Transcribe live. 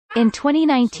In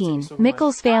 2019,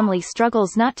 Mikkel's family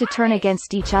struggles not to turn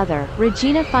against each other.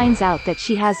 Regina finds out that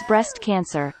she has breast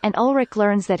cancer, and Ulrich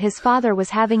learns that his father was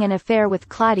having an affair with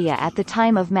Claudia at the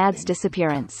time of Mads'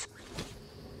 disappearance.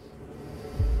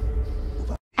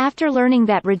 After learning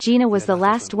that Regina was the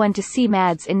last one to see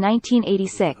Mads in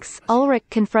 1986, Ulrich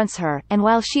confronts her, and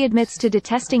while she admits to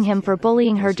detesting him for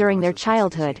bullying her during their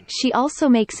childhood, she also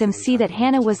makes him see that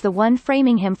Hannah was the one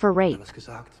framing him for rape.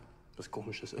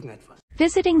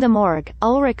 Visiting the morgue,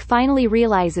 Ulrich finally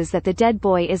realizes that the dead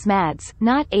boy is Mads,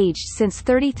 not aged since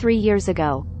 33 years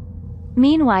ago.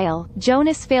 Meanwhile,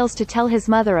 Jonas fails to tell his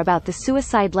mother about the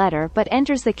suicide letter but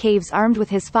enters the caves armed with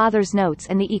his father's notes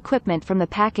and the equipment from the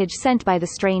package sent by the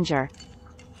stranger.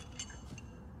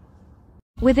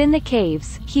 Within the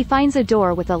caves, he finds a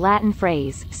door with a Latin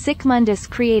phrase, Sic Mundus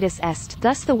Creatus Est,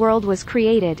 thus the world was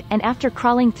created, and after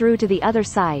crawling through to the other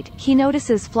side, he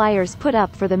notices flyers put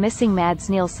up for the missing Mads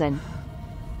Nielsen.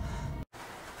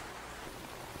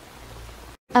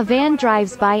 A van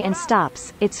drives by and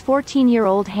stops. It's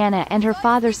 14-year-old Hannah and her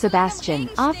father Sebastian,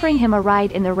 offering him a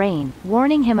ride in the rain,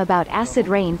 warning him about acid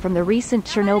rain from the recent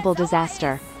Chernobyl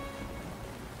disaster.